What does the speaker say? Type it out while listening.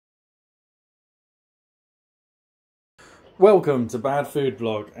Welcome to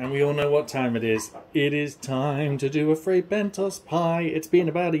Badfoodblog, and we all know what time it is. It is time to do a Fray Bentos pie. It's been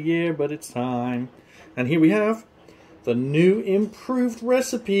about a year, but it's time. And here we have the new improved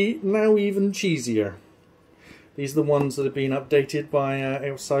recipe, now even cheesier. These are the ones that have been updated by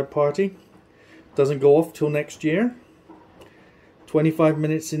outside party. Doesn't go off till next year. 25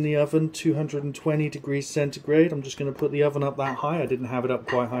 minutes in the oven, 220 degrees centigrade. I'm just going to put the oven up that high. I didn't have it up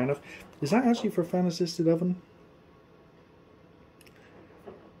quite high enough. Is that actually for a fan-assisted oven?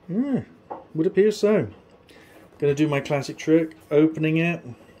 Would appear so. Going to do my classic trick, opening it,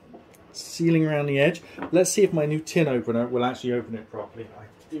 sealing around the edge. Let's see if my new tin opener will actually open it properly. I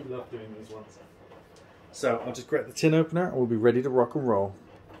do love doing these ones. So I'll just grab the tin opener and we'll be ready to rock and roll.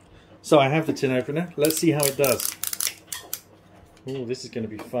 So I have the tin opener. Let's see how it does. Oh, this is going to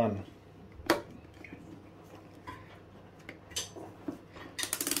be fun.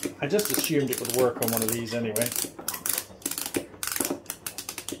 I just assumed it would work on one of these anyway.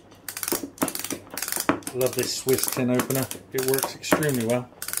 Love this Swiss tin opener. It works extremely well.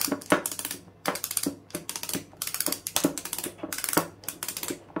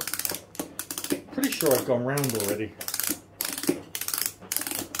 Pretty sure I've gone round already.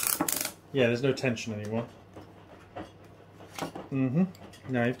 Yeah, there's no tension anymore. Now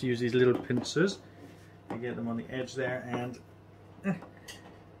you have to use these little pincers to get them on the edge there, and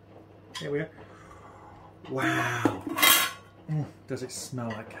there we are. Wow. Does it smell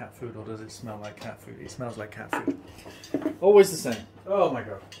like cat food, or does it smell like cat food? It smells like cat food. Always the same. Oh my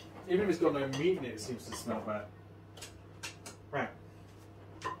god. Even if it's got no meat in it, it seems to smell bad. Right.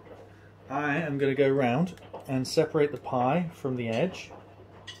 I am going to go round and separate the pie from the edge.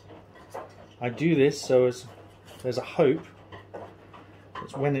 I do this so as there's a hope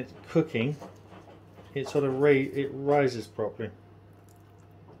that when it's cooking, it sort of rises properly.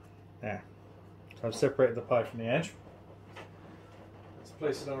 There. So I've separated the pie from the edge.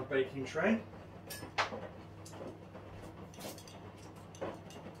 Place it on a baking tray.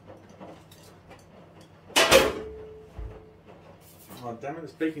 Oh damn it,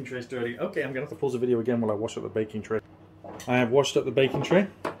 this baking tray is dirty. Okay, I'm going to have to pause the video again while I wash up the baking tray. I have washed up the baking tray.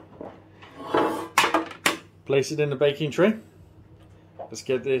 Place it in the baking tray. Let's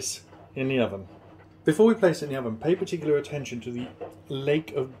get this in the oven. Before we place it in the oven, pay particular attention to the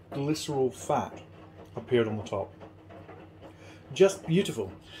lake of glycerol fat appeared on the top. Just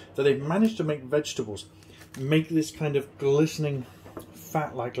beautiful that they've managed to make vegetables make this kind of glistening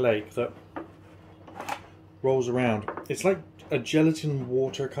fat-like lake that rolls around. It's like a gelatin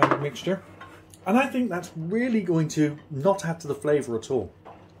water kind of mixture, and I think that's really going to not add to the flavour at all.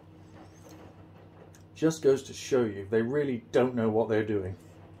 Just goes to show you they really don't know what they're doing.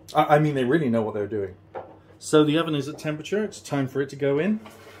 I mean, they really know what they're doing. So the oven is at temperature. It's time for it to go in.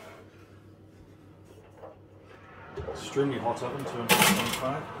 Extremely hot oven,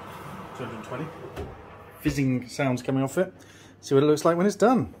 225, 220. Fizzing sounds coming off it. See what it looks like when it's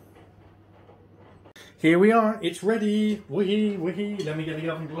done. Here we are, it's ready. Woohee, woohee. Let me get the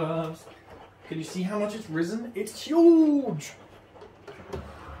oven gloves. Can you see how much it's risen? It's huge.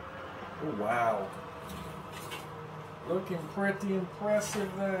 Oh wow. Looking pretty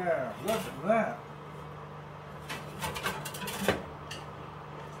impressive there. Look at that.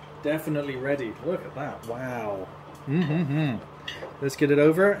 Definitely ready. Look at that. Wow. Let's get it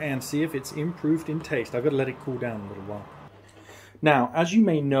over and see if it's improved in taste. I've got to let it cool down a little while. Now, as you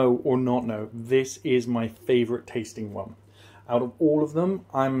may know or not know, this is my favorite tasting one. Out of all of them,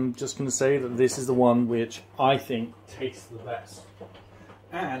 I'm just going to say that this is the one which I think tastes the best.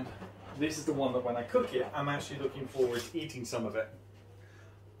 And this is the one that when I cook it, I'm actually looking forward to eating some of it.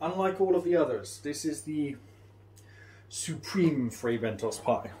 Unlike all of the others, this is the supreme Fray Bentos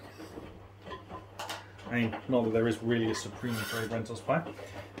pie. I mean, not that there is really a supreme Fray Bentos pie,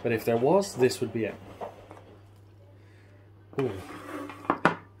 but if there was, this would be it. Ooh.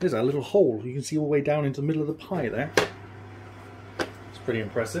 There's a little hole. You can see all the way down into the middle of the pie there. It's pretty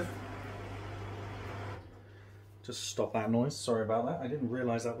impressive. Just stop that noise. Sorry about that. I didn't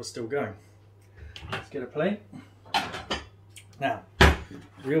realise that was still going. Let's get a plate. Now,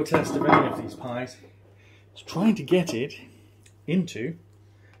 real test of any of these pies is trying to get it into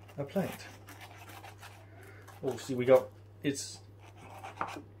a plate. Oh, see, we got, it's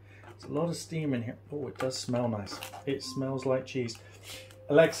a lot of steam in here. Oh, it does smell nice. It smells like cheese.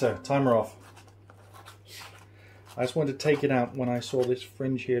 Alexa, timer off. I just wanted to take it out when I saw this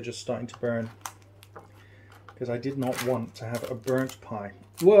fringe here just starting to burn, because I did not want to have a burnt pie.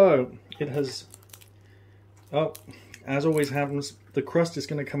 Whoa, it has, oh, as always happens, the crust is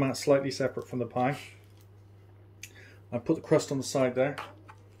going to come out slightly separate from the pie. I put the crust on the side there.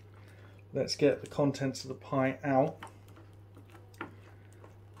 Let's get the contents of the pie out.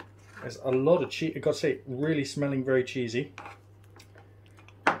 There's a lot of cheese. I've got to say, really smelling very cheesy.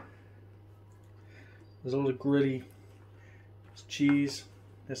 There's a lot of grilly cheese.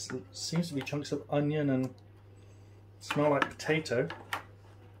 There seems to be chunks of onion and smell like potato.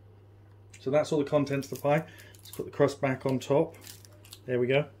 So that's all the contents of the pie. Let's put the crust back on top. There we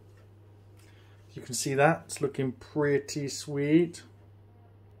go. You can see that. It's looking pretty sweet.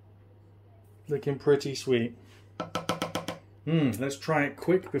 Looking pretty sweet. Let's try it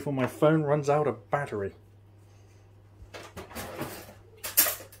quick before my phone runs out of battery.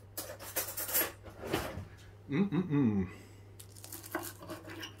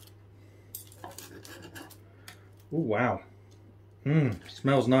 Oh wow.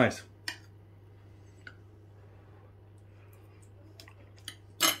 Smells nice.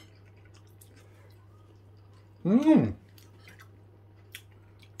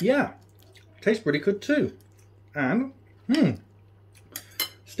 Yeah, tastes pretty good too. And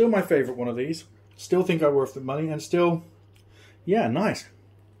still my favorite one of these. Still think I'm worth the money, and still, yeah, nice.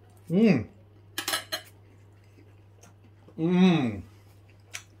 It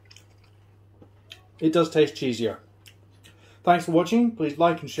does taste cheesier. Thanks for watching. Please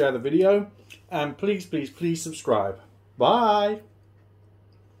like and share the video, and please, please, please subscribe. Bye.